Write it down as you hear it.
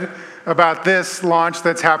about this launch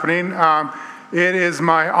that's happening. It is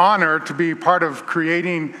my honor to be part of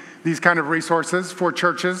creating these kind of resources for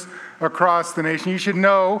churches across the nation. You should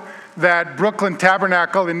know that Brooklyn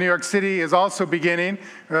Tabernacle in New York City is also beginning,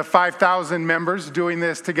 5,000 members doing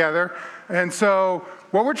this together. And so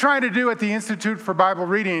what we're trying to do at the Institute for Bible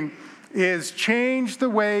Reading is change the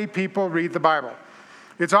way people read the Bible.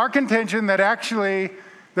 It's our contention that actually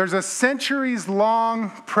there's a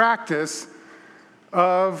centuries-long practice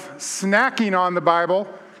of snacking on the Bible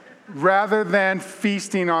rather than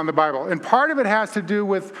feasting on the Bible. And part of it has to do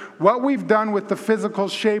with what we've done with the physical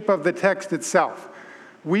shape of the text itself.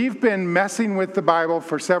 We've been messing with the Bible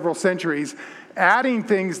for several centuries, adding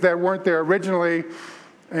things that weren't there originally.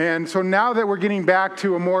 And so now that we're getting back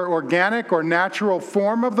to a more organic or natural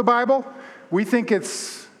form of the Bible, we think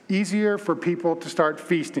it's easier for people to start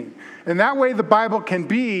feasting. And that way the Bible can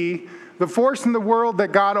be the force in the world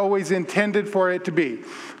that God always intended for it to be.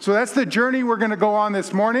 So that's the journey we're going to go on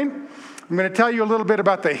this morning. I'm going to tell you a little bit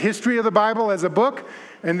about the history of the Bible as a book,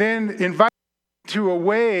 and then invite you to a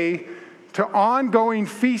way to ongoing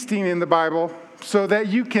feasting in the Bible so that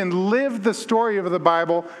you can live the story of the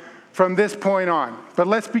Bible from this point on. But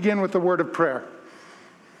let's begin with the word of prayer.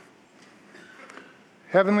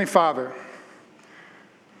 Heavenly Father,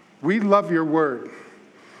 we love your word.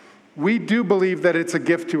 We do believe that it's a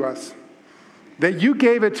gift to us, that you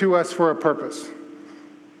gave it to us for a purpose,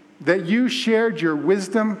 that you shared your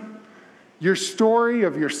wisdom, your story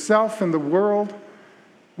of yourself and the world,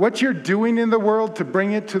 what you're doing in the world to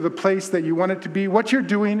bring it to the place that you want it to be, what you're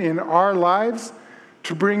doing in our lives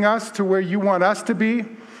to bring us to where you want us to be,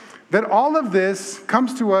 that all of this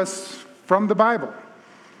comes to us from the Bible.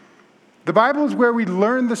 The Bible is where we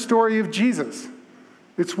learn the story of Jesus.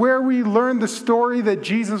 It's where we learn the story that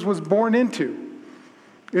Jesus was born into.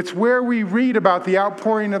 It's where we read about the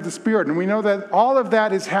outpouring of the Spirit, and we know that all of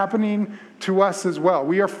that is happening to us as well.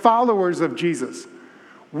 We are followers of Jesus.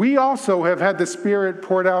 We also have had the Spirit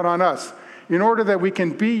poured out on us in order that we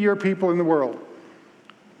can be your people in the world.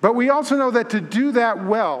 But we also know that to do that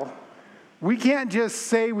well, we can't just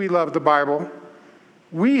say we love the Bible.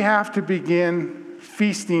 We have to begin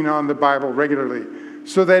feasting on the Bible regularly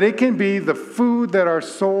so that it can be the food that our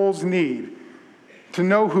souls need to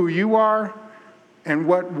know who you are and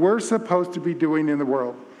what we're supposed to be doing in the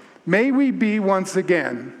world. May we be once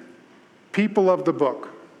again people of the book,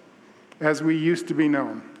 as we used to be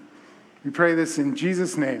known. We pray this in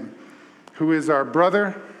Jesus' name, who is our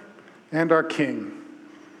brother and our King.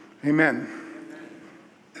 Amen.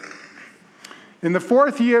 In the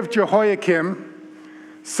 4th year of Jehoiakim,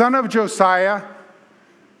 son of Josiah,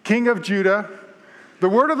 king of Judah, the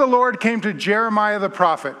word of the Lord came to Jeremiah the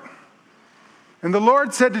prophet. And the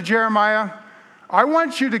Lord said to Jeremiah, I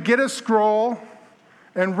want you to get a scroll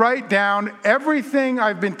and write down everything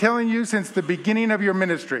I've been telling you since the beginning of your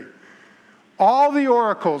ministry. All the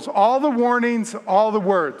oracles, all the warnings, all the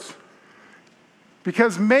words.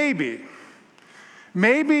 Because maybe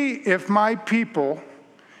if my people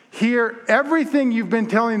hear everything you've been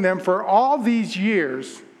telling them for all these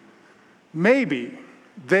years, maybe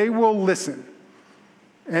they will listen.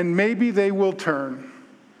 And maybe they will turn.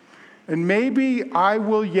 And maybe I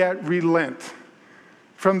will yet relent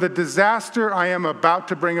from the disaster I am about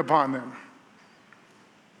to bring upon them.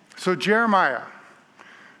 So Jeremiah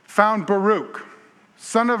found Baruch,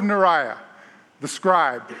 son of Neriah, the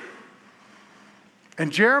scribe.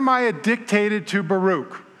 And Jeremiah dictated to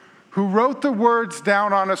Baruch, who wrote the words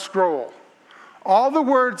down on a scroll, all the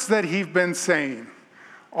words that he'd been saying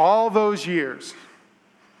all those years.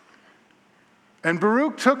 And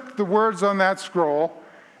Baruch took the words on that scroll,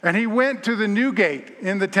 and he went to the new gate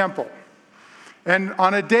in the temple. And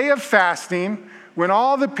on a day of fasting, when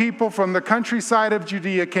all the people from the countryside of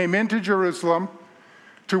Judea came into Jerusalem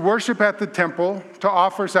to worship at the temple, to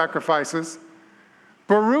offer sacrifices,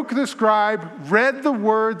 Baruch the scribe read the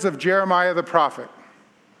words of Jeremiah the prophet.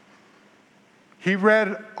 He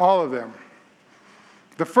read all of them.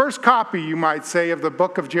 The first copy, you might say, of the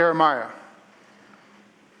book of Jeremiah.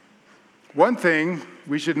 One thing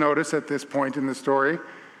we should notice at this point in the story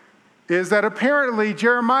is that apparently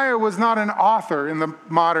Jeremiah was not an author in the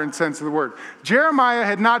modern sense of the word. Jeremiah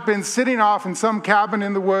had not been sitting off in some cabin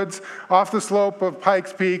in the woods off the slope of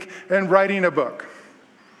Pikes Peak and writing a book.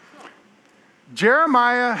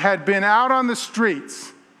 Jeremiah had been out on the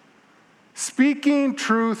streets, speaking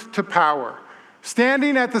truth to power,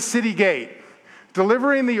 standing at the city gate,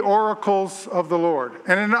 delivering the oracles of the Lord,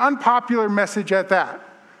 and an unpopular message at that.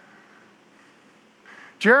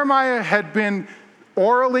 Jeremiah had been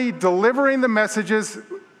orally delivering the messages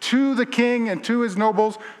to the king and to his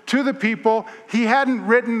nobles, to the people. He hadn't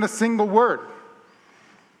written a single word.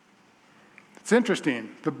 It's interesting.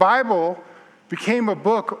 The Bible became a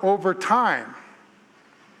book over time.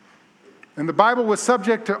 And the Bible was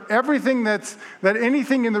subject to everything that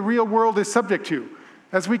anything in the real world is subject to.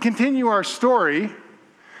 As we continue our story,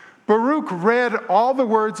 Baruch read all the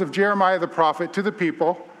words of Jeremiah the prophet to the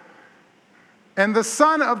people, and the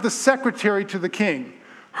son of the secretary to the king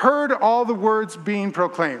heard all the words being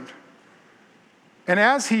proclaimed. And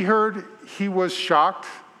as he heard, he was shocked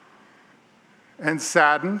and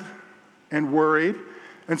saddened and worried.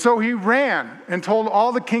 And so he ran and told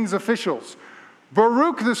all the king's officials,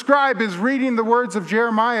 Baruch the scribe is reading the words of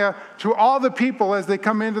Jeremiah to all the people as they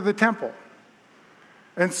come into the temple.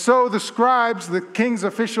 And so the scribes, the king's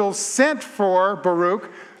officials, sent for Baruch,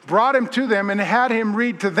 brought him to them, and had him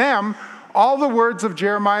read to them all the words of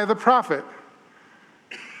Jeremiah the prophet.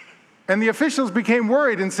 And the officials became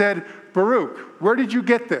worried and said, Baruch, where did you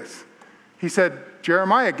get this? He said,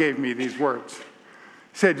 Jeremiah gave me these words.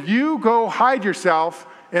 He said, you go hide yourself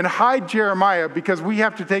and hide Jeremiah because we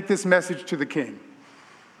have to take this message to the king.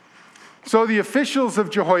 So the officials of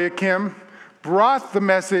Jehoiakim brought the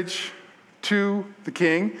message to the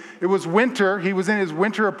king. It was winter. He was in his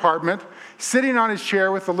winter apartment, sitting on his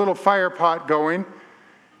chair with a little fire pot going.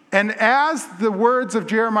 And as the words of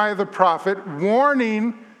Jeremiah the prophet,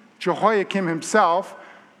 warning Jehoiakim himself,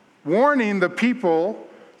 warning the people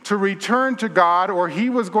to return to God, or he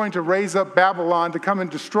was going to raise up Babylon to come and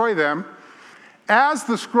destroy them, as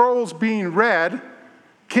the scroll's being read,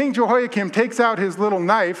 King Jehoiakim takes out his little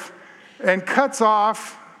knife and cuts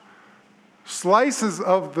off slices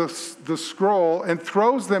of the scroll and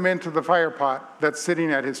throws them into the fire pot that's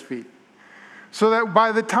sitting at his feet. So that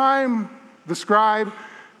by the time the scribe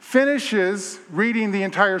finishes reading the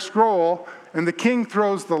entire scroll and the king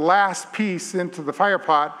throws the last piece into the fire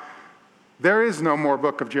pot, there is no more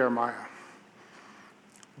book of Jeremiah.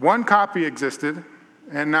 One copy existed,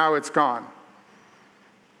 and now it's gone.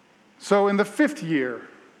 So in the 5th year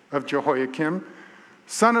of Jehoiakim,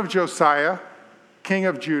 son of Josiah, king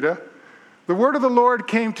of Judah, the word of the Lord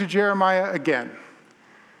came to Jeremiah again.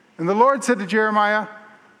 And the Lord said to Jeremiah,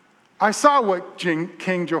 I saw what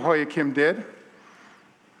King Jehoiakim did.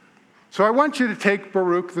 So I want you to take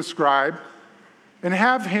Baruch the scribe and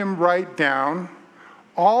have him write down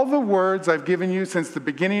all the words I've given you since the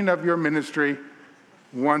beginning of your ministry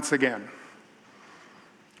once again.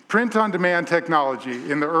 Print-on-demand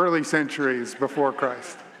technology in the early centuries before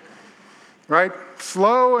Christ. Right?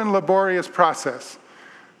 Slow and laborious process.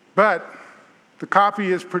 But the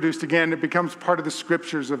copy is produced again. It becomes part of the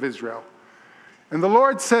scriptures of Israel. And the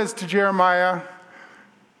Lord says to Jeremiah,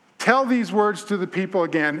 tell these words to the people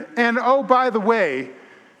again. And oh, by the way,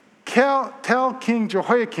 tell King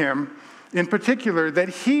Jehoiakim in particular that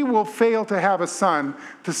he will fail to have a son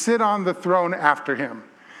to sit on the throne after him.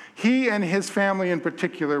 He and his family in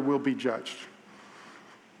particular will be judged.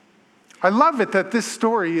 I love it that this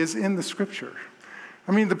story is in the scripture.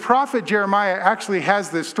 I mean, the prophet Jeremiah actually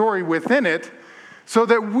has this story within it so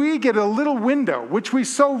that we get a little window, which we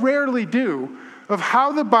so rarely do, of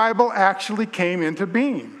how the Bible actually came into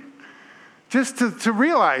being. Just to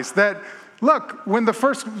realize that, look, when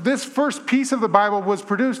this first piece of the Bible was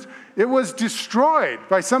produced, it was destroyed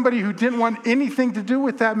by somebody who didn't want anything to do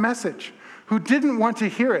with that message, who didn't want to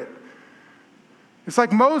hear it. It's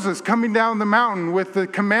like Moses coming down the mountain with the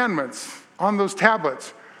commandments on those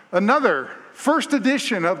tablets. Another first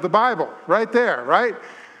edition of the Bible right there, right?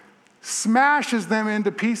 Smashes them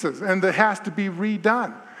into pieces, and it has to be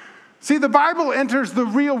redone. See, the Bible enters the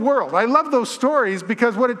real world. I love those stories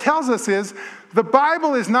because what it tells us is the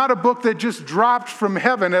Bible is not a book that just dropped from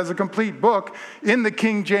heaven as a complete book in the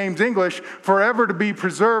King James English forever to be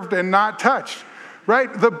preserved and not touched,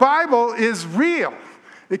 right? The Bible is real.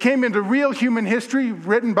 It came into real human history,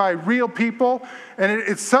 written by real people, and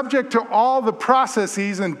it's subject to all the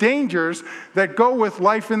processes and dangers that go with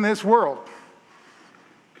life in this world.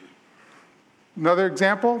 Another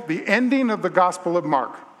example, the ending of the Gospel of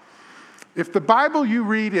Mark. If the Bible you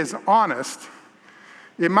read is honest,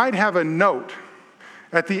 it might have a note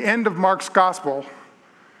at the end of Mark's Gospel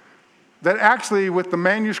that actually, with the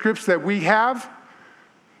manuscripts that we have,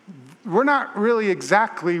 we're not really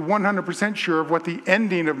exactly 100% sure of what the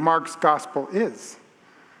ending of Mark's Gospel is.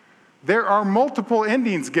 There are multiple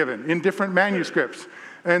endings given in different manuscripts.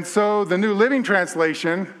 And so the New Living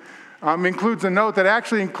Translation includes a note that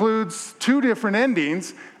actually includes 2 different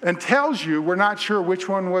endings and tells you we're not sure which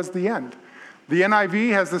one was the end. The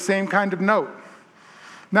NIV has the same kind of note.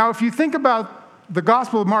 Now, if you think about the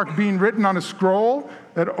Gospel of Mark being written on a scroll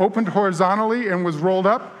that opened horizontally and was rolled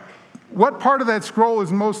up, what part of that scroll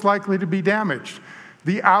is most likely to be damaged?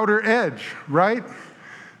 The outer edge, right?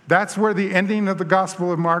 That's where the ending of the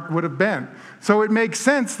Gospel of Mark would have been. So it makes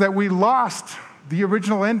sense that we lost the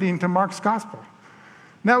original ending to Mark's Gospel.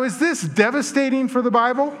 Now, is this devastating for the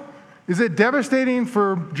Bible? Is it devastating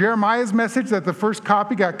for Jeremiah's message that the first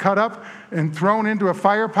copy got cut up and thrown into a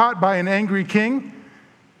fire pot by an angry king?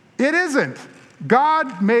 It isn't.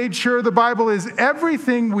 God made sure the Bible is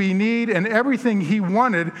everything we need and everything He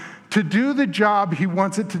wanted to do the job He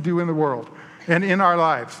wants it to do in the world and in our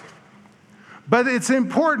lives. But it's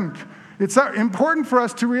important. It's important for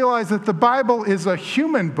us to realize that the Bible is a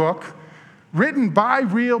human book written by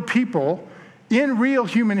real people in real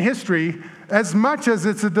human history as much as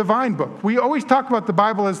it's a divine book. We always talk about the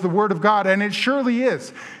Bible as the Word of God, and it surely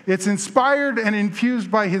is. It's inspired and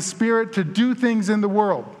infused by His Spirit to do things in the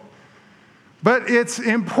world. But it's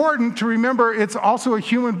important to remember it's also a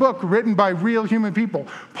human book written by real human people.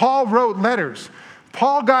 Paul wrote letters.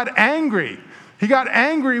 Paul got angry. He got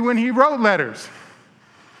angry when he wrote letters.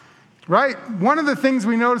 Right? One of the things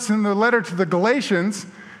we notice in the letter to the Galatians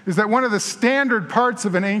is that one of the standard parts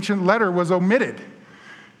of an ancient letter was omitted.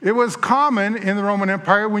 It was common in the Roman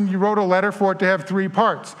Empire when you wrote a letter for it to have 3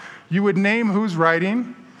 parts. You would name who's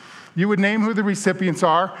writing, you would name who the recipients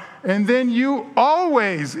are, and then you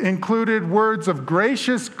always included words of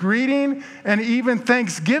gracious greeting and even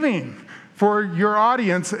thanksgiving for your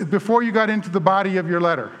audience before you got into the body of your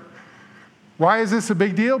letter. Why is this a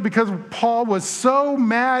big deal? Because Paul was so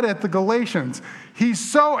mad at the Galatians. He's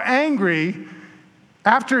so angry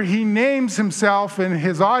after he names himself and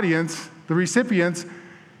his audience, the recipients,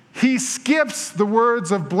 he skips the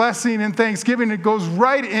words of blessing and thanksgiving. It goes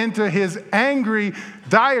right into his angry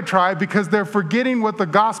diatribe because they're forgetting what the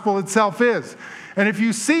gospel itself is. And if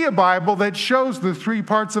you see a Bible that shows the 3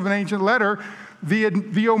 parts of an ancient letter,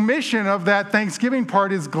 the omission of that Thanksgiving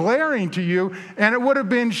part is glaring to you, and it would have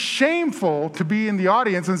been shameful to be in the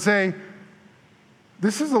audience and say,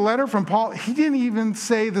 this is a letter from Paul. He didn't even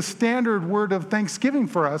say the standard word of thanksgiving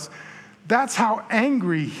for us. That's how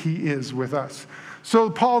angry he is with us. So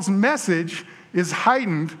Paul's message is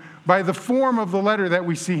heightened by the form of the letter that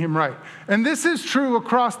we see him write. And this is true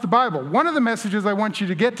across the Bible. One of the messages I want you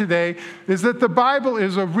to get today is that the Bible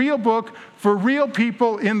is a real book for real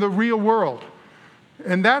people in the real world.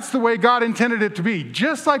 And that's the way God intended it to be.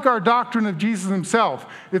 Just like our doctrine of Jesus himself,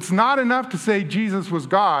 it's not enough to say Jesus was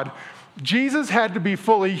God. Jesus had to be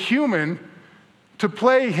fully human to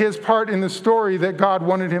play his part in the story that God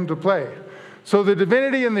wanted him to play. So the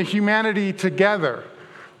divinity and the humanity together,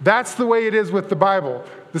 that's the way it is with the Bible.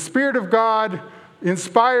 The Spirit of God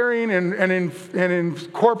inspiring and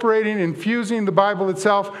incorporating, infusing the Bible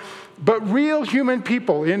itself, but real human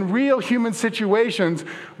people in real human situations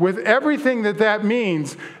with everything that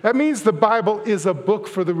means. That means the Bible is a book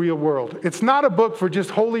for the real world. It's not a book for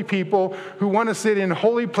just holy people who want to sit in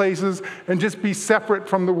holy places and just be separate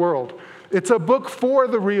from the world. It's a book for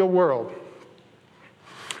the real world.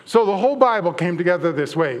 So the whole Bible came together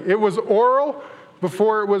this way. It was oral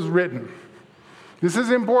before it was written. This is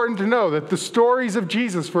important to know that the stories of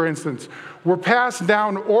Jesus, for instance, were passed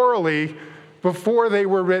down orally before they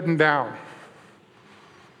were written down.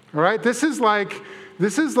 All right? This is like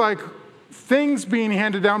things being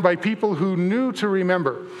handed down by people who knew to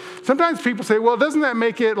remember. Sometimes people say, well, doesn't that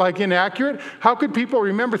make it like inaccurate? How could people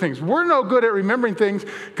remember things? We're no good at remembering things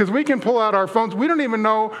because we can pull out our phones. We don't even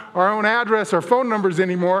know our own address or phone numbers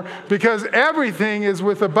anymore because everything is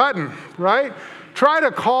with a button, right? Try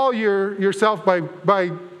to call yourself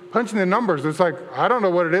by punching the numbers. It's like, I don't know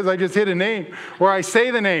what it is. I just hit a name. Or I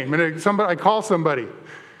say the name and I call somebody.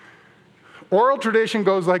 Oral tradition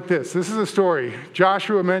goes like this. This is a story.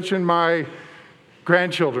 Joshua mentioned my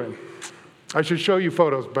grandchildren. I should show you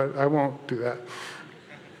photos, but I won't do that.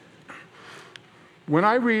 When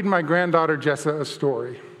I read my granddaughter Jessa a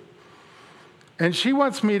story, and she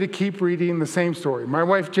wants me to keep reading the same story. My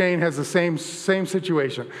wife Jane has the same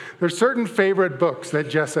situation. There's certain favorite books that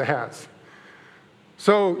Jessa has.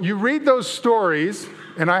 So you read those stories,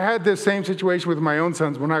 and I had this same situation with my own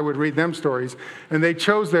sons when I would read them stories, and they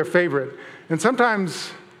chose their favorite. And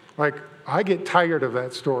sometimes, I get tired of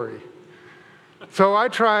that story. So I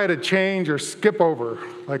try to change or skip over.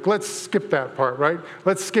 Let's skip that part, right?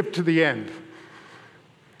 Let's skip to the end.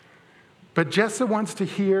 But Jessa wants to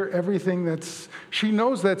hear everything she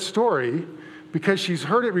knows that story because she's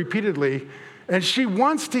heard it repeatedly, and she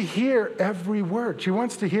wants to hear every word. She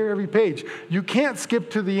wants to hear every page. You can't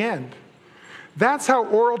skip to the end. That's how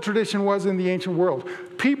oral tradition was in the ancient world.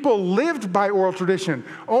 People lived by oral tradition.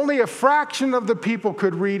 Only a fraction of the people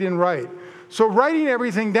could read and write. So writing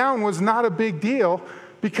everything down was not a big deal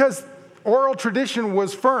because oral tradition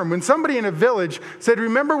was firm. When somebody in a village said,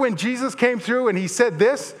 remember when Jesus came through and he said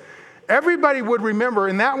this? everybody would remember,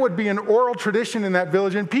 and that would be an oral tradition in that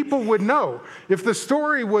village, and people would know. If the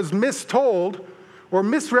story was mistold or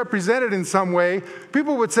misrepresented in some way,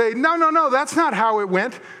 people would say, no, that's not how it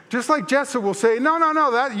went. Just like Jessa will say,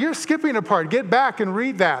 no, you're skipping a part. Get back and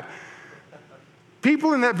read that.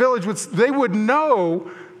 People in that village, would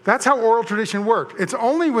know that's how oral tradition worked. It's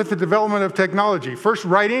only with the development of technology, first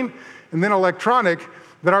writing and then electronic,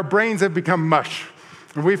 that our brains have become mush.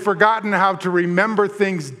 And we've forgotten how to remember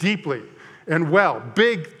things deeply and well,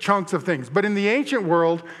 big chunks of things. But in the ancient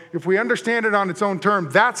world, if we understand it on its own term,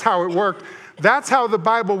 that's how it worked. That's how the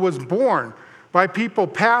Bible was born, by people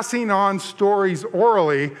passing on stories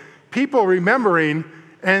orally, people remembering,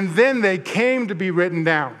 and then they came to be written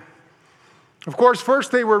down. Of course,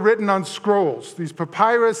 first they were written on scrolls, these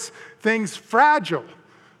papyrus things, fragile,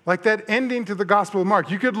 like that ending to the Gospel of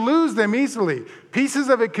Mark. You could lose them easily. Pieces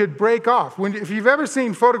of it could break off. If you've ever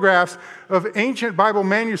seen photographs of ancient Bible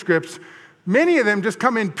manuscripts, many of them just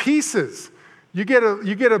come in pieces. You get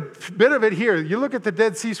a bit of it here. You look at the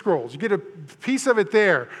Dead Sea Scrolls. You get a piece of it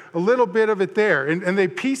there, a little bit of it there. And they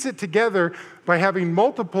piece it together by having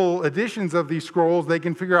multiple editions of these scrolls. They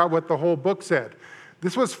can figure out what the whole book said.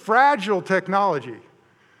 This was fragile technology.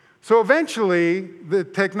 So eventually, the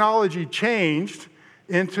technology changed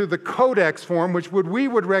into the codex form, which we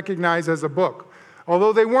would recognize as a book.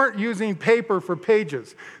 Although they weren't using paper for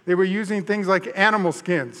pages. They were using things like animal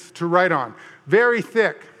skins to write on, very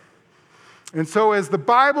thick. And so as the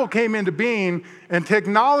Bible came into being and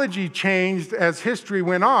technology changed as history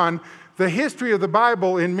went on, the history of the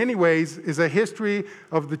Bible in many ways is a history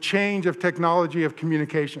of the change of technology of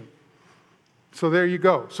communication. So there you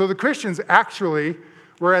go. So the Christians actually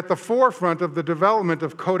were at the forefront of the development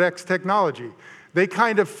of codex technology. They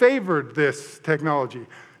kind of favored this technology.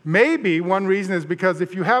 Maybe one reason is because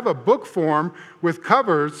if you have a book form with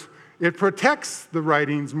covers, it protects the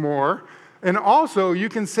writings more. And also, you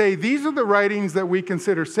can say, these are the writings that we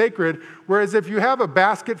consider sacred, whereas if you have a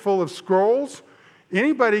basket full of scrolls,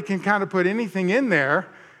 anybody can kind of put anything in there.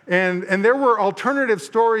 And there were alternative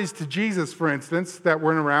stories to Jesus, for instance, that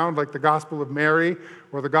weren't around, like the Gospel of Mary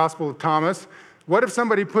or the Gospel of Thomas. What if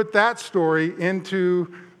somebody put that story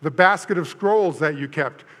into the basket of scrolls that you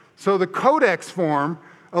kept? So the codex form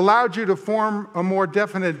allowed you to form a more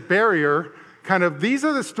definite barrier. Kind of, these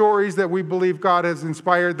are the stories that we believe God has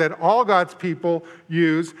inspired, that all God's people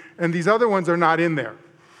use, and these other ones are not in there.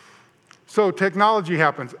 So technology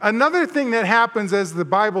happens. Another thing that happens as the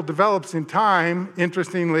Bible develops in time,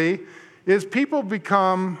 interestingly, is people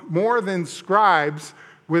become more than scribes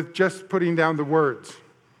with just putting down the words.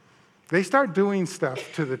 They start doing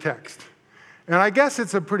stuff to the text. And I guess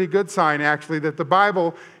it's a pretty good sign, actually, that the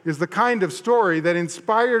Bible is the kind of story that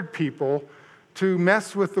inspired people to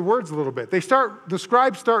mess with the words a little bit. The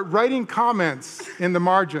scribes start writing comments in the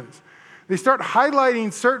margins. They start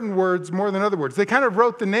highlighting certain words more than other words. They kind of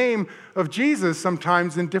wrote the name of Jesus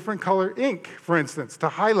sometimes in different color ink, for instance, to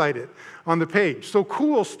highlight it on the page. So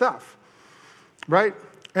cool stuff, right?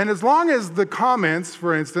 And as long as the comments,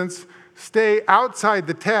 for instance, stay outside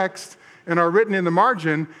the text and are written in the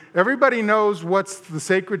margin, everybody knows what's the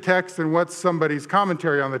sacred text and what's somebody's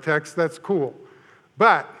commentary on the text. That's cool.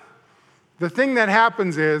 But the thing that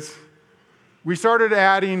happens is we started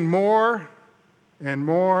adding more and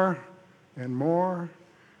more and more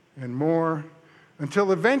and more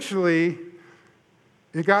until eventually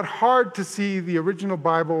it got hard to see the original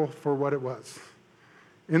Bible for what it was.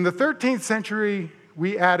 In the 13th century,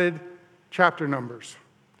 we added chapter numbers,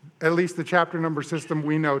 at least the chapter number system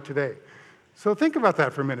we know today. So think about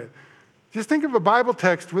that for a minute. Just think of a Bible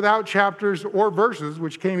text without chapters or verses,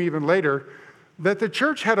 which came even later, that the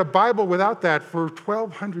church had a Bible without that for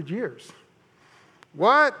 1,200 years.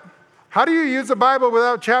 What? How do you use a Bible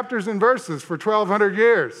without chapters and verses for 1,200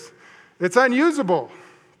 years? It's unusable,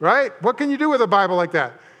 right? What can you do with a Bible like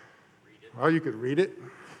that? Well, you could read it.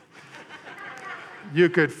 You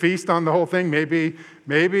could feast on the whole thing. Maybe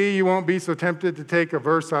you won't be so tempted to take a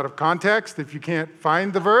verse out of context if you can't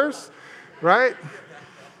find the verse, right?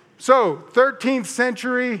 So, 13th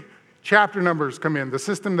century, chapter numbers come in, the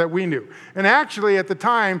system that we knew. And actually, at the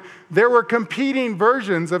time, there were competing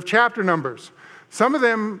versions of chapter numbers. Some of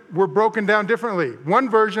them were broken down differently. One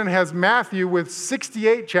version has Matthew with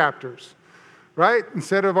 68 chapters, right?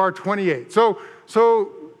 Instead of our 28. So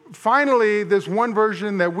finally, this one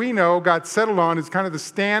version that we know got settled on is kind of the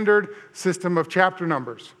standard system of chapter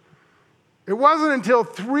numbers. It wasn't until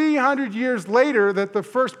 300 years later that the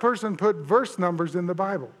first person put verse numbers in the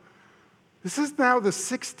Bible. This is now the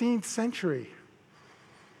 16th century.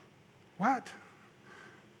 What?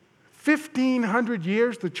 1,500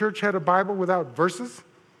 years the church had a Bible without verses?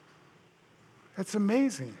 That's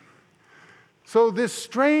amazing. So this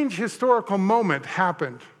strange historical moment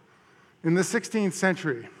happened in the 16th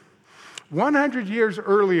century. 100 years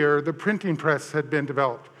earlier, the printing press had been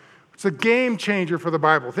developed. It's a game changer for the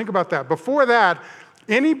Bible. Think about that. Before that,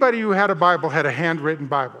 anybody who had a Bible had a handwritten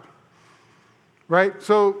Bible, right?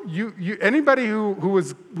 So anybody who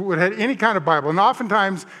had any kind of Bible, and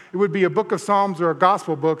oftentimes it would be a book of Psalms or a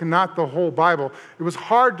gospel book and not the whole Bible. It was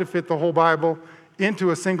hard to fit the whole Bible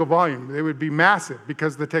into a single volume. They would be massive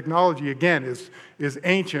because the technology, again, is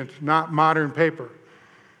ancient, not modern paper.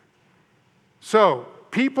 So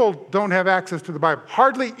people don't have access to the Bible.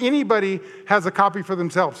 Hardly anybody has a copy for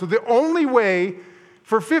themselves. So the only way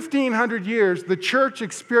for 1,500 years the church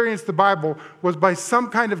experienced the Bible was by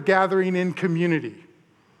some kind of gathering in community.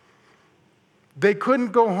 They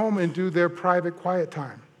couldn't go home and do their private quiet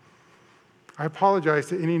time. I apologize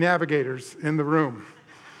to any navigators in the room.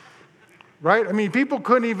 Right? I mean, people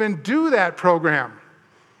couldn't even do that program.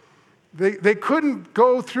 They couldn't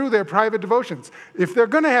go through their private devotions. If they're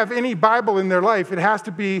going to have any Bible in their life, it has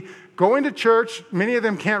to be going to church. Many of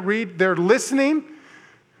them can't read. They're listening.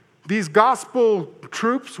 These gospel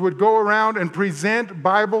troops would go around and present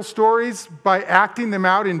Bible stories by acting them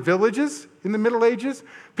out in villages in the Middle Ages.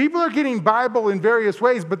 People are getting Bible in various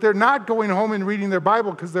ways, but they're not going home and reading their Bible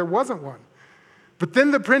because there wasn't one. But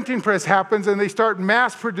then the printing press happens and they start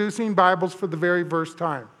mass producing Bibles for the very first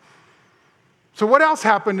time. So what else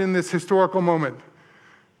happened in this historical moment?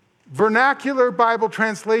 Vernacular Bible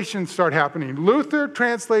translations start happening. Luther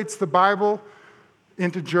translates the Bible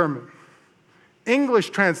into German.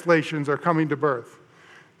 English translations are coming to birth.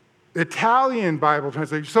 Italian Bible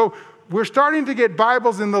translations. So we're starting to get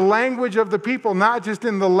Bibles in the language of the people, not just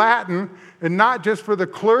in the Latin, and not just for the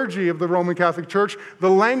clergy of the Roman Catholic Church,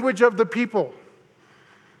 the language of the people.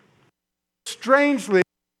 Strangely,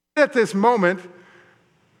 at this moment,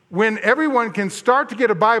 when everyone can start to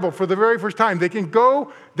get a Bible for the very first time, they can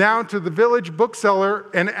go down to the village bookseller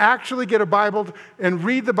and actually get a Bible and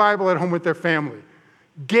read the Bible at home with their family.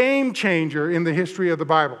 Game changer in the history of the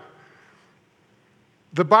Bible.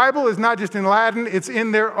 The Bible is not just in Latin, it's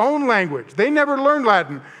in their own language. They never learned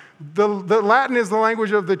Latin. The Latin is the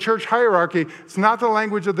language of the church hierarchy. It's not the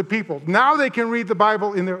language of the people. Now they can read the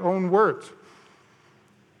Bible in their own words.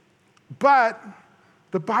 But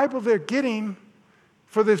the Bible they're getting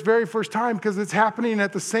for this very first time, because it's happening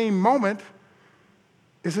at the same moment,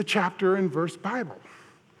 is a chapter and verse Bible.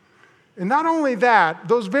 And not only that,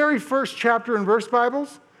 those very first chapter and verse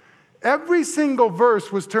Bibles, every single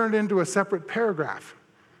verse was turned into a separate paragraph.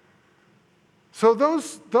 So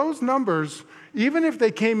those numbers, even if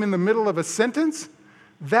they came in the middle of a sentence,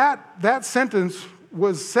 that sentence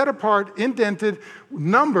was set apart, indented,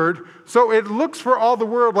 numbered, so it looks for all the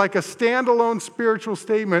world like a standalone spiritual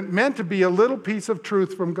statement meant to be a little piece of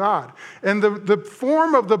truth from God. And the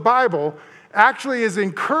form of the Bible actually is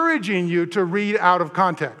encouraging you to read out of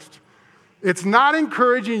context. It's not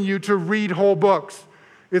encouraging you to read whole books.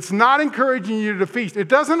 It's not encouraging you to feast. It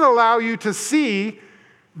doesn't allow you to see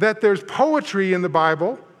that there's poetry in the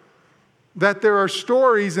Bible, that there are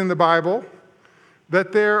stories in the Bible,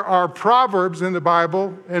 that there are proverbs in the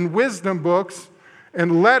Bible and wisdom books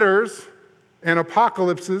and letters and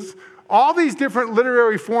apocalypses, all these different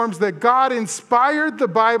literary forms that God inspired the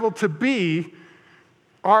Bible to be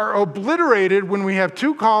are obliterated when we have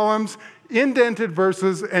 2 columns, indented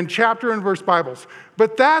verses, and chapter and verse Bibles.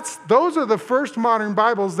 But those are the first modern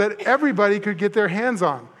Bibles that everybody could get their hands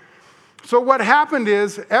on. So what happened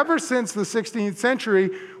is, ever since the 16th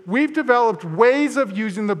century, we've developed ways of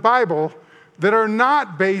using the Bible that are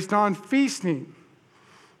not based on feasting.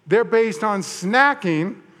 They're based on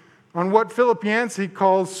snacking on what Philip Yancey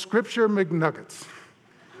calls Scripture McNuggets.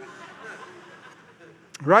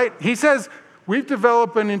 Right? He says we've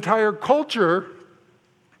developed an entire culture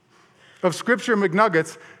of Scripture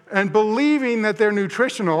McNuggets and believing that they're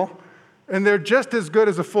nutritional and they're just as good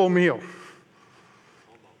as a full meal.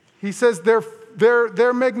 He says they're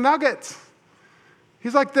McNuggets.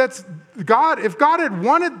 He's like, that's God. If God had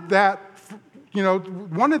wanted that,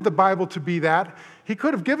 wanted the Bible to be that, he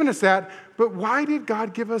could have given us that. But why did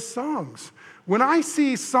God give us songs? When I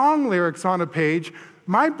see song lyrics on a page,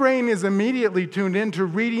 my brain is immediately tuned into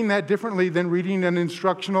reading that differently than reading an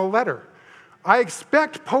instructional letter. I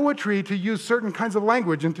expect poetry to use certain kinds of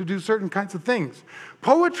language and to do certain kinds of things.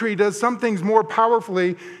 Poetry does some things more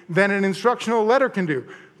powerfully than an instructional letter can do.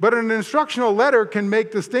 But an instructional letter can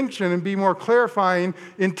make distinction and be more clarifying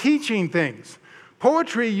in teaching things.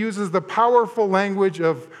 Poetry uses the powerful language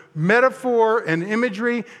of metaphor and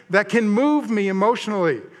imagery that can move me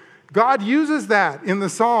emotionally. God uses that in the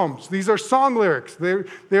Psalms. These are song lyrics. They're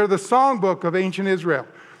the songbook of ancient Israel.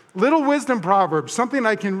 Little wisdom proverbs, something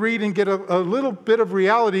I can read and get a little bit of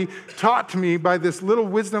reality taught to me by this little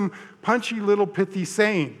wisdom, punchy little pithy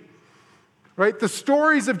saying. Right? The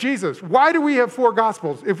stories of Jesus. Why do we have 4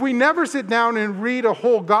 gospels? If we never sit down and read a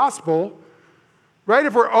whole gospel, right?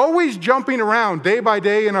 If we're always jumping around day by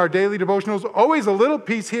day in our daily devotionals, always a little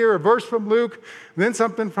piece here, a verse from Luke, then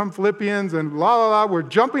something from Philippians, and we're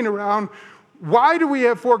jumping around. Why do we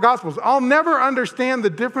have 4 gospels? I'll never understand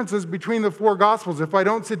the differences between the 4 gospels if I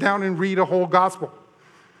don't sit down and read a whole gospel.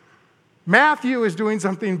 Matthew is doing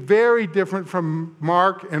something very different from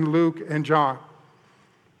Mark and Luke and John.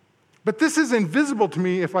 But this is invisible to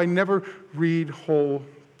me if I never read whole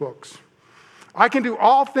books. I can do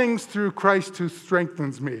all things through Christ who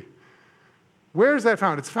strengthens me. Where is that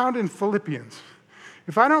found? It's found in Philippians.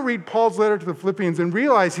 If I don't read Paul's letter to the Philippians and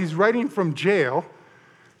realize he's writing from jail,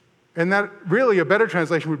 and that really a better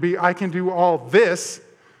translation would be, I can do all this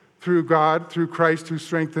through God, through Christ who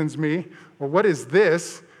strengthens me. Well, what is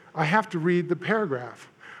this? I have to read the paragraph.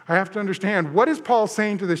 I have to understand, what is Paul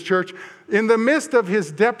saying to this church in the midst of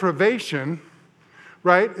his deprivation,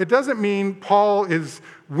 right? It doesn't mean Paul is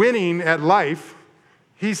winning at life.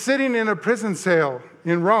 He's sitting in a prison cell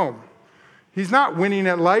in Rome. He's not winning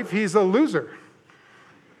at life. He's a loser,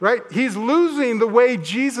 right? He's losing the way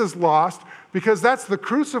Jesus lost, because that's the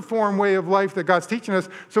cruciform way of life that God's teaching us.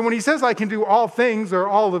 So when he says, I can do all things or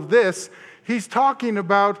all of this, he's talking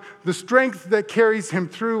about the strength that carries him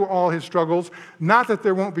through all his struggles, not that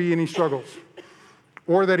there won't be any struggles,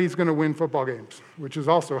 or that he's going to win football games, which is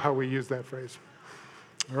also how we use that phrase.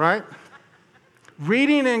 All right?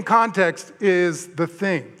 Reading in context is the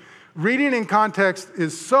thing. Reading in context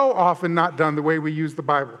is so often not done the way we use the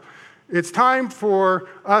Bible. It's time for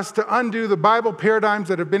us to undo the Bible paradigms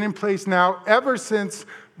that have been in place now ever since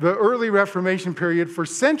the early Reformation period. For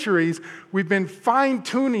centuries, we've been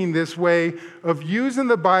fine-tuning this way of using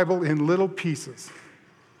the Bible in little pieces.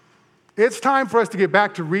 It's time for us to get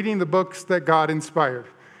back to reading the books that God inspired.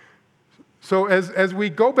 So as we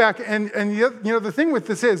go back, and the thing with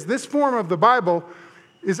this is, this form of the Bible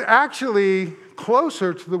is actually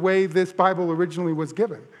closer to the way this Bible originally was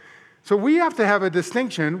given. So we have to have a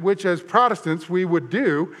distinction, which as Protestants we would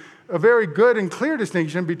do, a very good and clear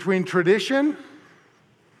distinction between tradition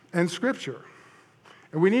and Scripture.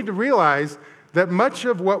 And we need to realize that much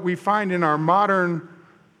of what we find in our modern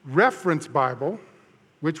reference Bible,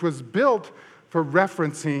 which was built for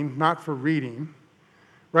referencing, not for reading,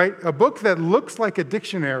 right? A book that looks like a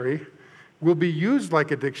dictionary will be used like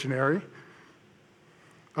a dictionary.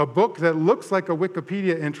 A book that looks like a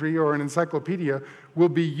Wikipedia entry or an encyclopedia will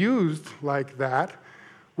be used like that,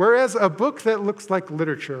 whereas a book that looks like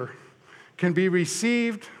literature can be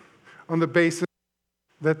received on the basis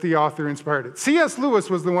that the author inspired it. C.S. Lewis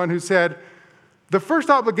was the one who said, the first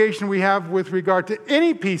obligation we have with regard to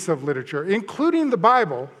any piece of literature, including the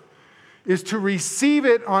Bible, is to receive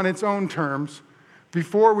it on its own terms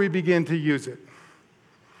before we begin to use it.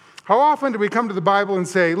 How often do we come to the Bible and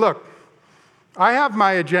say, look, I have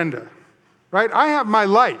my agenda, right? I have my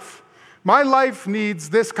life. My life needs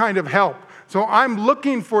this kind of help. So I'm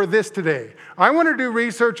looking for this today. I want to do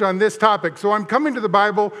research on this topic. So I'm coming to the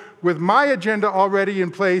Bible with my agenda already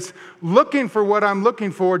in place, looking for what I'm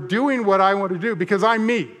looking for, doing what I want to do because I'm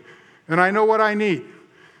me and I know what I need.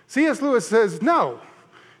 C.S. Lewis says, no.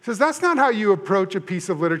 He says, that's not how you approach a piece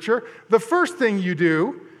of literature. The first thing you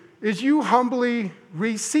do is you humbly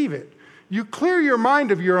receive it. You clear your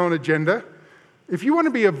mind of your own agenda. If you want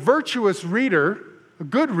to be a virtuous reader, a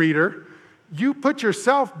good reader, you put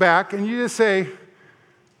yourself back and you just say,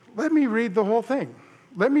 let me read the whole thing.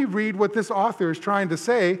 Let me read what this author is trying to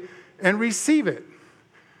say and receive it.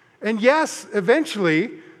 And yes,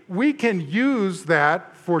 eventually, we can use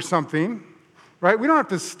that for something, right? We don't have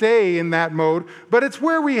to stay in that mode, but it's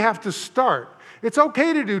where we have to start. It's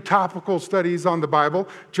okay to do topical studies on the Bible,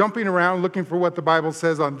 jumping around looking for what the Bible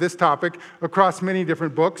says on this topic across many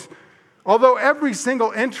different books. Although every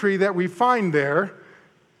single entry that we find there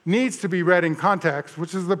needs to be read in context,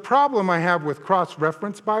 which is the problem I have with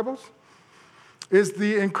cross-reference Bibles, is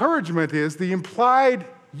the encouragement is, the implied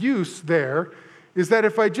use there is that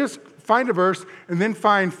if I just find a verse and then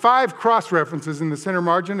find 5 cross-references in the center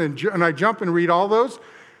margin and I jump and read all those,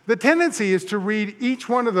 the tendency is to read each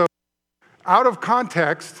one of those out of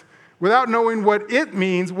context without knowing what it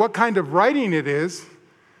means, what kind of writing it is,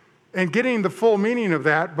 and getting the full meaning of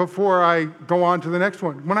that before I go on to the next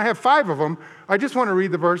one. When I have 5 of them, I just want to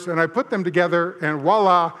read the verse and I put them together and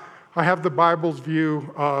voila, I have the Bible's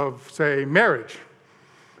view of, say, marriage.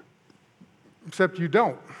 Except you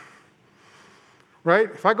don't. Right?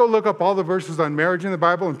 If I go look up all the verses on marriage in the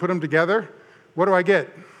Bible and put them together, what do I get?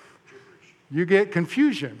 you get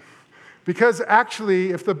confusion. Because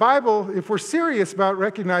actually, if we're serious about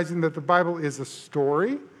recognizing that the Bible is a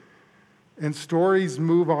story, and stories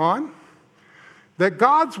move on, that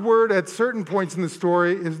God's word at certain points in the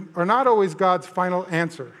story are not always God's final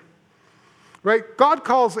answer. Right? God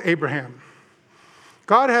calls Abraham.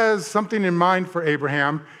 God has something in mind for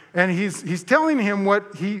Abraham, and he's telling him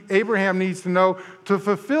what Abraham needs to know to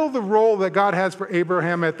fulfill the role that God has for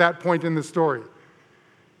Abraham at that point in the story.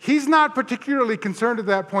 He's not particularly concerned at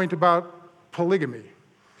that point about polygamy.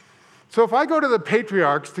 So if I go to the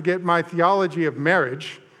patriarchs to get my theology of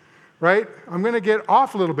marriage, right, I'm going to get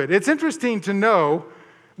off a little bit. It's interesting to know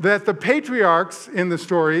that the patriarchs in the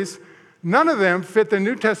stories, none of them fit the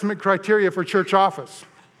New Testament criteria for church office.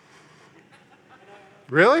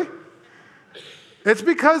 Really? It's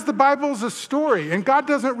because the Bible is a story, and God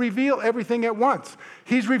doesn't reveal everything at once.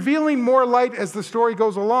 He's revealing more light as the story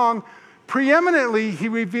goes along. Preeminently, he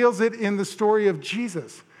reveals it in the story of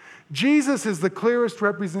Jesus. Jesus is the clearest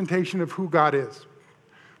representation of who God is.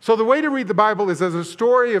 So the way to read the Bible is as a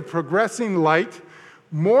story of progressing light,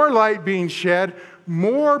 more light being shed,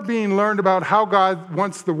 more being learned about how God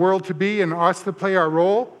wants the world to be and us to play our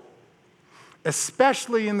role,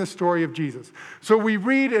 especially in the story of Jesus. So we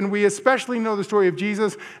read and we especially know the story of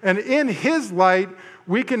Jesus, and in his light,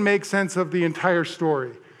 we can make sense of the entire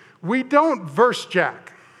story. We don't verse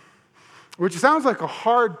jack, which sounds like a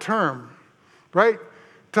hard term, right?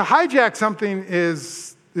 To hijack something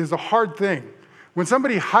is a hard thing. When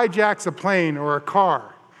somebody hijacks a plane or a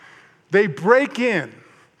car, they break in.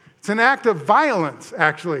 It's an act of violence,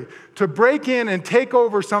 actually, to break in and take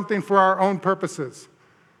over something for our own purposes.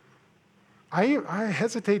 I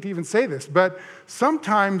hesitate to even say this, but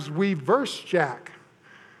sometimes we verse jack.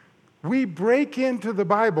 We break into the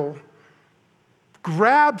Bible,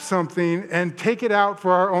 grab something, and take it out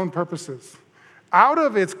for our own purposes, out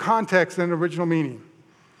of its context and original meaning.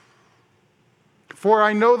 For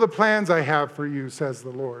I know the plans I have for you, says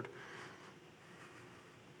the Lord.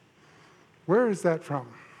 Where is that from?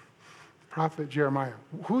 Prophet Jeremiah.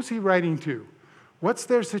 Who's he writing to? What's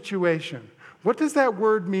their situation? What does that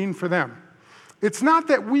word mean for them? It's not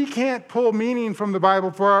that we can't pull meaning from the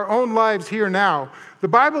Bible for our own lives here now. The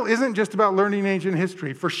Bible isn't just about learning ancient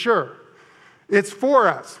history, for sure. It's for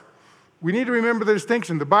us. We need to remember the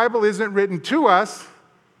distinction. The Bible isn't written to us,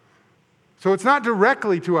 so it's not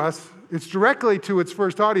directly to us. It's directly to its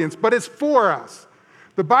first audience, but it's for us.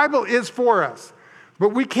 The Bible is for us. But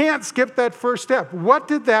we can't skip that first step. What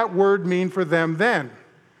did that word mean for them then?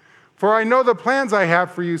 For I know the plans I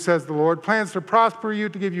have for you, says the Lord, plans to prosper you,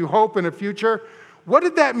 to give you hope in a future. What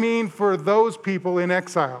did that mean for those people in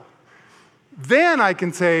exile? Then I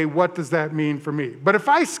can say, what does that mean for me? But if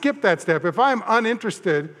I skip that step, if I'm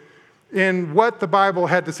uninterested in what the Bible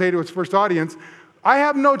had to say to its first audience, I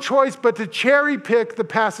have no choice but to cherry pick the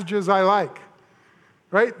passages I like.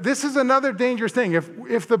 Right? This is another dangerous thing.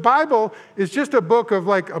 If the Bible is just a book of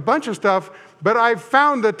like a bunch of stuff, but I've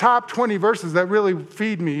found the top 20 verses that really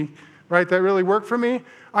feed me, right, that really work for me,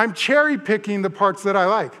 I'm cherry picking the parts that I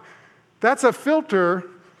like. That's a filter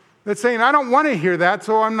that's saying, I don't want to hear that,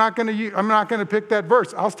 so I'm not going to pick that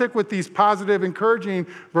verse. I'll stick with these positive, encouraging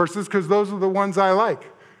verses because those are the ones I like.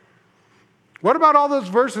 What about all those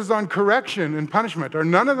verses on correction and punishment? Are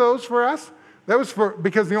none of those for us? That was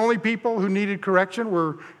because the only people who needed correction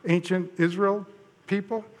were ancient Israel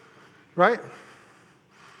people, right?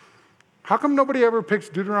 How come nobody ever picks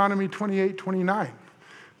Deuteronomy 28:29?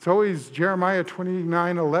 It's always Jeremiah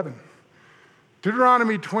 29:11.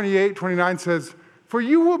 Deuteronomy 28:29 says, "For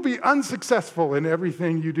you will be unsuccessful in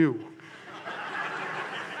everything you do.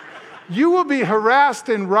 You will be harassed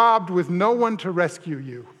and robbed with no one to rescue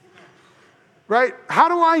you." Right? How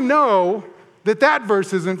do I know that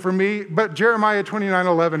verse isn't for me, but Jeremiah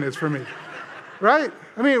 29:11 is for me? Right?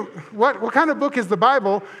 I mean, what kind of book is the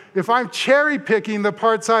Bible if I'm cherry picking the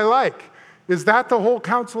parts I like? Is that the whole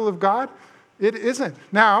counsel of God? It isn't.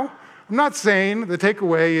 Now, I'm not saying the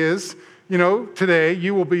takeaway is, today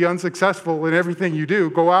you will be unsuccessful in everything you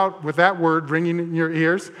do. Go out with that word ringing in your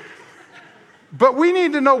ears. But we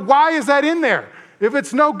need to know, why is that in there? If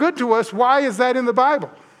it's no good to us, why is that in the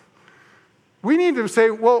Bible? We need to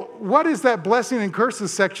say, well, what is that blessing and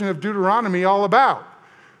curses section of Deuteronomy all about?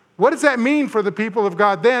 What does that mean for the people of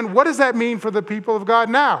God then? What does that mean for the people of God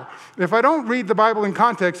now? If I don't read the Bible in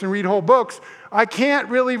context and read whole books, I can't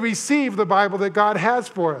really receive the Bible that God has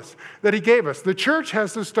for us, that he gave us. The church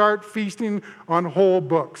has to start feasting on whole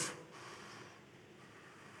books.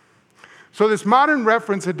 So this modern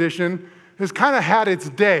reference edition has kind of had its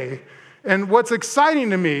day. And what's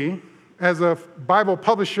exciting to me, as a Bible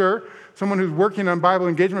publisher, someone who's working on Bible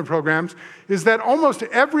engagement programs, is that almost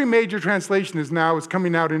every major translation is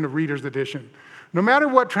coming out in a reader's edition. No matter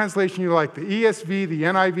what translation you like, the ESV, the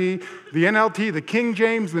NIV, the NLT, the King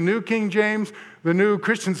James, the New King James, the New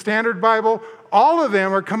Christian Standard Bible, all of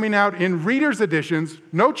them are coming out in reader's editions,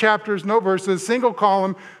 no chapters, no verses, single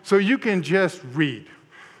column, so you can just read.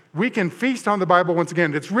 We can feast on the Bible once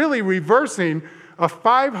again. It's really reversing a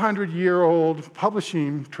 500-year-old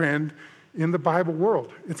publishing trend in the Bible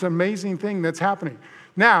world. It's an amazing thing that's happening.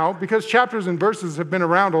 Now, because chapters and verses have been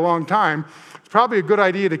around a long time, it's probably a good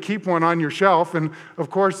idea to keep one on your shelf. And of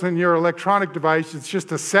course, in your electronic device, it's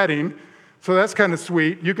just a setting. So that's kind of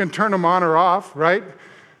sweet. You can turn them on or off, right?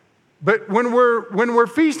 But when we're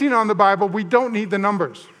feasting on the Bible, we don't need the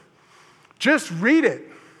numbers. Just read it.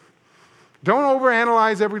 Don't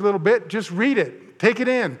overanalyze every little bit. Just read it. Take it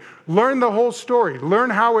in. Learn the whole story. Learn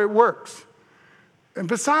how it works. And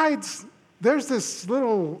besides, there's this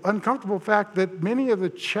little uncomfortable fact that many of the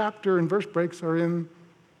chapter and verse breaks are in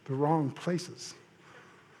the wrong places.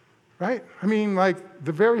 Right? I mean, like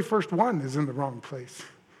the very first one is in the wrong place.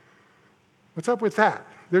 What's up with that?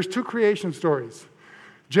 There's 2 creation stories.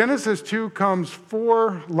 Genesis 2 comes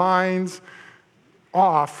 4 lines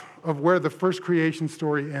off of where the first creation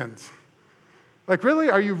story ends. Like, really?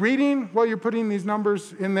 Are you reading while you're putting these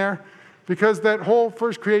numbers in there? Because that whole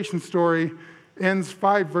first creation story ends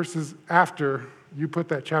 5 verses after you put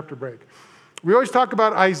that chapter break. We always talk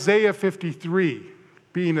about Isaiah 53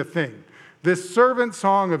 being a thing. This servant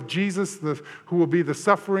song of Jesus, who will be the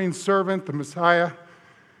suffering servant, the Messiah.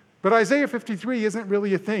 But Isaiah 53 isn't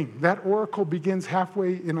really a thing. That oracle begins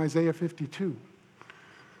halfway in Isaiah 52.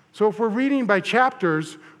 So if we're reading by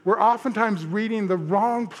chapters, we're oftentimes reading the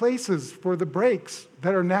wrong places for the breaks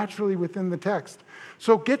that are naturally within the text.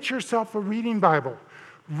 So get yourself a reading Bible.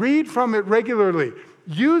 Read from it regularly.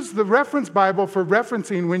 Use the reference Bible for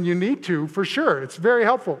referencing when you need to, for sure. It's very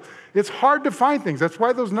helpful. It's hard to find things. That's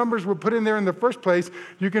why those numbers were put in there in the first place.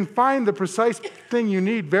 You can find the precise thing you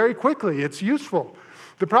need very quickly. It's useful.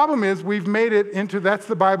 The problem is we've made it into that's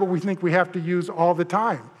the Bible we think we have to use all the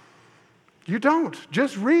time. You don't.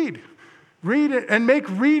 Just read. Read it and make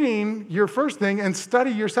reading your first thing and study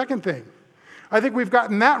your second thing. I think we've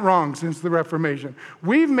gotten that wrong since the Reformation.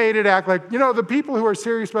 We've made it act like, the people who are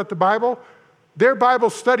serious about the Bible, they're Bible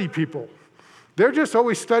study people. They're just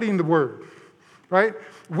always studying the Word, right?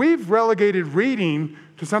 We've relegated reading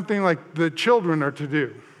to something like the children are to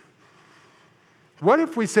do. What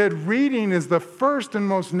if we said reading is the first and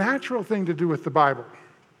most natural thing to do with the Bible?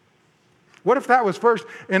 What if that was first?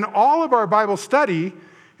 And all of our Bible study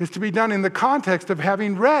is to be done in the context of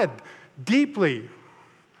having read deeply,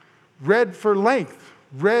 read for length,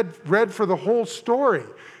 read for the whole story.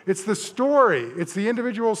 It's the story. It's the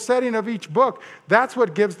individual setting of each book. That's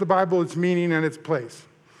what gives the Bible its meaning and its place.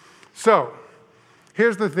 So,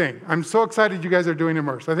 here's the thing. I'm so excited you guys are doing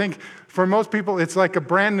Immerse. I think for most people, it's like a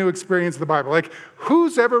brand new experience of the Bible. Like,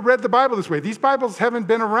 who's ever read the Bible this way? These Bibles haven't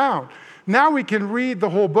been around. Now we can read the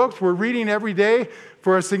whole books. We're reading every day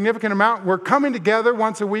for a significant amount. We're coming together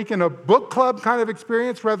once a week in a book club kind of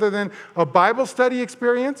experience rather than a Bible study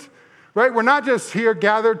experience, right? We're not just here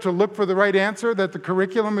gathered to look for the right answer that the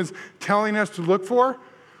curriculum is telling us to look for.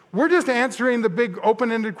 We're just answering the big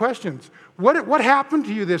open-ended questions. What happened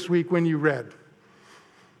to you this week when you read?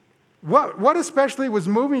 What especially was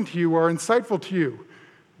moving to you or insightful to you?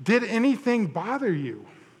 Did anything bother you?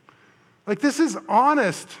 Like, this is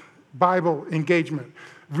honest Bible engagement.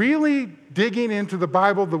 Really digging into the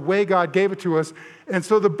Bible the way God gave it to us. And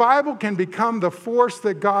so the Bible can become the force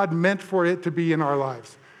that God meant for it to be in our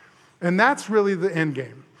lives. And that's really the end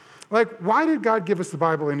game. Like, why did God give us the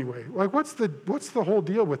Bible anyway? Like, what's the whole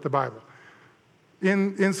deal with the Bible?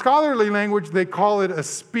 In scholarly language, they call it a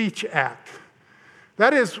speech act.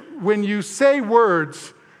 That is when you say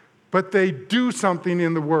words, but they do something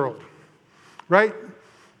in the world, right?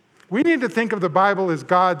 We need to think of the Bible as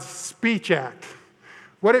God's speech act.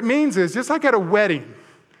 What it means is, just like at a wedding,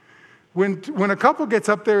 when a couple gets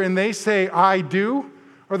up there and they say, I do,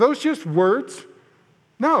 are those just words?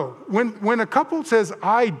 No. When a couple says,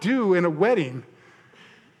 I do in a wedding,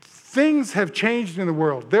 things have changed in the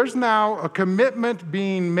world. There's now a commitment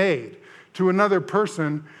being made to another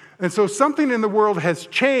person. And so something in the world has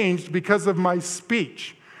changed because of my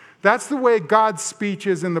speech. That's the way God's speech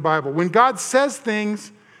is in the Bible. When God says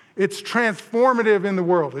things, it's transformative in the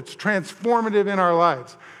world. It's transformative in our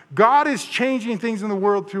lives. God is changing things in the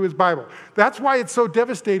world through his Bible. That's why it's so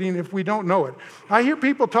devastating if we don't know it. I hear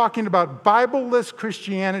people talking about Bible-less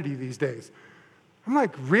Christianity these days. I'm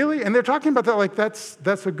like, really? And they're talking about that like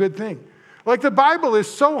that's a good thing. Like the Bible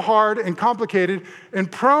is so hard and complicated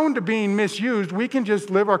and prone to being misused, we can just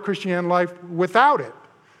live our Christian life without it.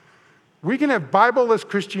 We can have Bible-less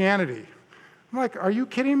Christianity. I'm like, are you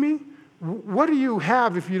kidding me? What do you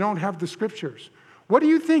have if you don't have the Scriptures? What do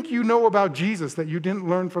you think you know about Jesus that you didn't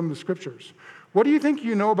learn from the Scriptures? What do you think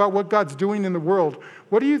you know about what God's doing in the world?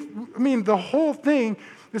 The whole thing,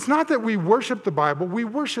 it's not that we worship the Bible, we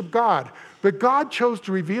worship God. But God chose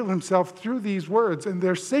to reveal himself through these words, and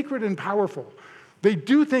they're sacred and powerful. They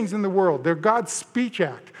do things in the world. They're God's speech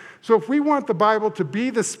act. So if we want the Bible to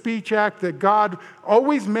be the speech act that God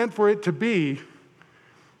always meant for it to be,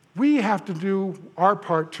 we have to do our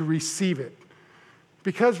part to receive it.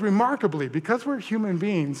 Because remarkably, because we're human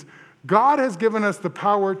beings, God has given us the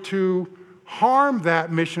power to harm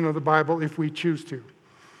that mission of the Bible if we choose to.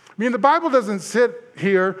 The Bible doesn't sit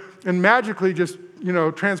here and magically just,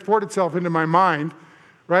 transport itself into my mind,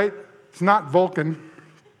 right? It's not Vulcan.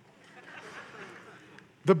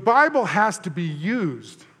 The Bible has to be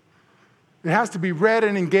used. It has to be read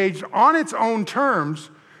and engaged on its own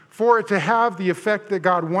terms for it to have the effect that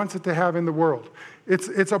God wants it to have in the world.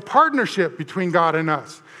 It's a partnership between God and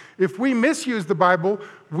us. If we misuse the Bible,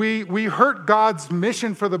 we hurt God's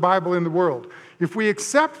mission for the Bible in the world. If we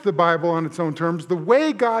accept the Bible on its own terms, the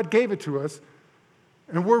way God gave it to us,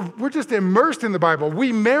 and we're just immersed in the Bible,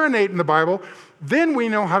 we marinate in the Bible, then we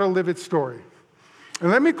know how to live its story.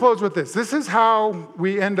 And let me close with this. This is how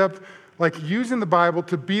we end up using the Bible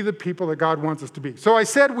to be the people that God wants us to be. So I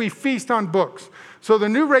said we feast on books. So the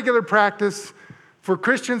new regular practice for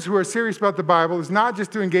Christians who are serious about the Bible is not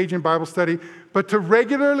just to engage in Bible study, but to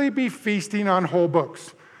regularly be feasting on whole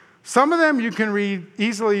books. Some of them you can read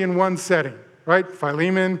easily in one setting, right?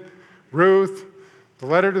 Philemon, Ruth, the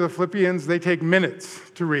letter to the Philippians, they take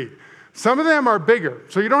minutes to read. Some of them are bigger,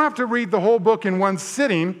 so you don't have to read the whole book in one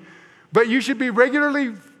sitting, but you should be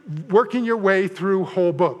regularly working your way through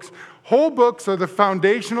whole books. Whole books are the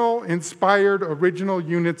foundational, inspired, original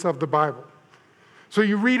units of the Bible. So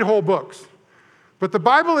you read whole books. But the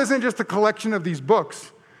Bible isn't just a collection of these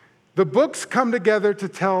books. The books come together to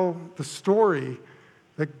tell the story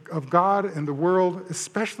of God and the world,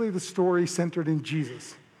 especially the story centered in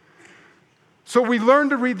Jesus. So we learn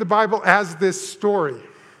to read the Bible as this story.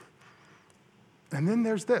 And then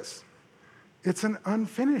there's this. It's an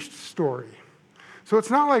unfinished story. So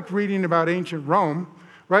it's not like reading about ancient Rome,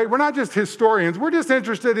 right? We're not just historians. We're just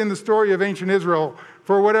interested in the story of ancient Israel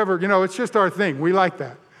for whatever, it's just our thing. We like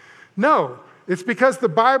that. No, it's because the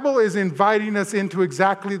Bible is inviting us into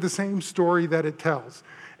exactly the same story that it tells.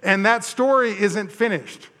 And that story isn't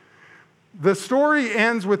finished. The story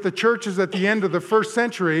ends with the churches at the end of the first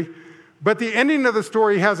century, but the ending of the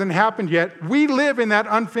story hasn't happened yet. We live in that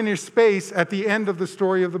unfinished space at the end of the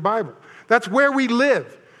story of the Bible. That's where we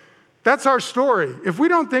live. That's our story. If we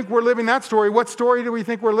don't think we're living that story, what story do we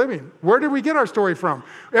think we're living? Where did we get our story from?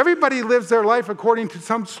 Everybody lives their life according to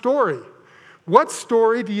some story. What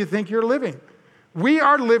story do you think you're living? We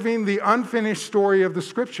are living the unfinished story of the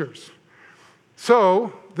Scriptures.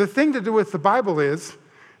 So the thing to do with the Bible is,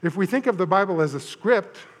 if we think of the Bible as a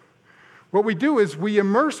script, what we do is we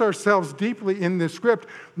immerse ourselves deeply in this script,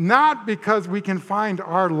 not because we can find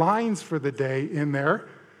our lines for the day in there,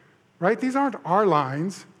 right? These aren't our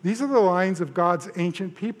lines. These are the lines of God's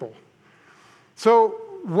ancient people. So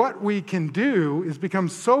what we can do is become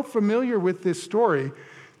so familiar with this story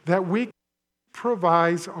that we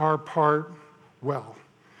improvise our part well.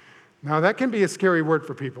 Now, that can be a scary word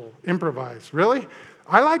for people, improvise. Really?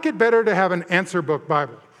 I like it better to have an answer book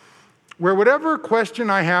Bible, where whatever question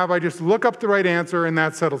I have, I just look up the right answer and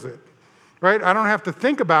that settles it, right? I don't have to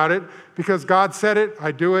think about it because God said it,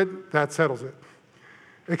 I do it, that settles it.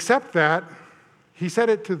 Except that he said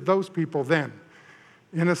it to those people then,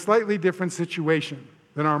 in a slightly different situation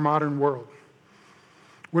than our modern world.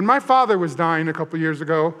 When my father was dying a couple years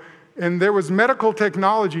ago, and there was medical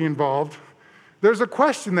technology involved, there's a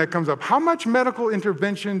question that comes up. How much medical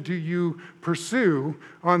intervention do you pursue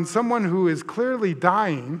on someone who is clearly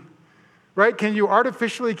dying, right? Can you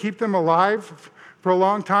artificially keep them alive for a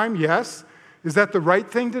long time? Yes. Is that the right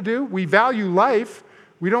thing to do? We value life.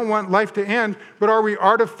 We don't want life to end, but are we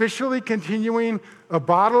artificially continuing a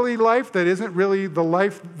bodily life that isn't really the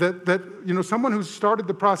life that someone who's started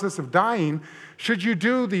the process of dying, should you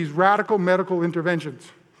do these radical medical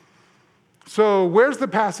interventions? So where's the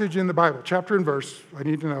passage in the Bible, chapter and verse, I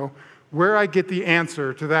need to know, where I get the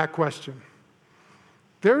answer to that question?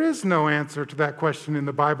 There is no answer to that question in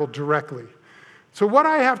the Bible directly. So what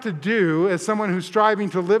I have to do as someone who's striving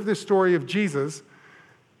to live this story of Jesus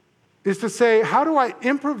is to say, how do I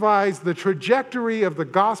improvise the trajectory of the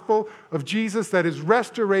gospel of Jesus that is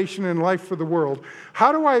restoration and life for the world?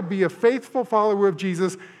 How do I be a faithful follower of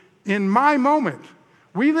Jesus in my moment?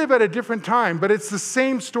 We live at a different time, but it's the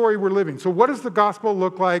same story we're living. So what does the gospel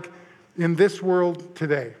look like in this world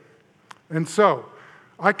today? And so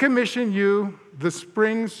I commission you, the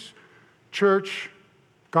Springs Church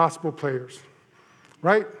gospel players.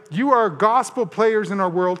 Right? You are gospel players in our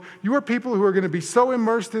world. You are people who are going to be so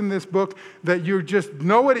immersed in this book that you just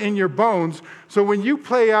know it in your bones. So when you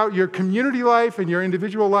play out your community life and your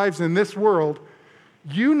individual lives in this world,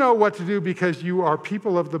 you know what to do because you are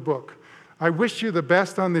people of the book. I wish you the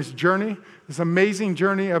best on this journey, this amazing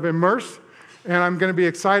journey of immerse. And I'm going to be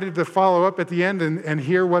excited to follow up at the end and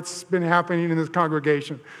hear what's been happening in this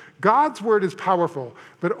congregation. God's word is powerful,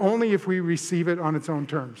 but only if we receive it on its own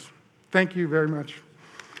terms. Thank you very much.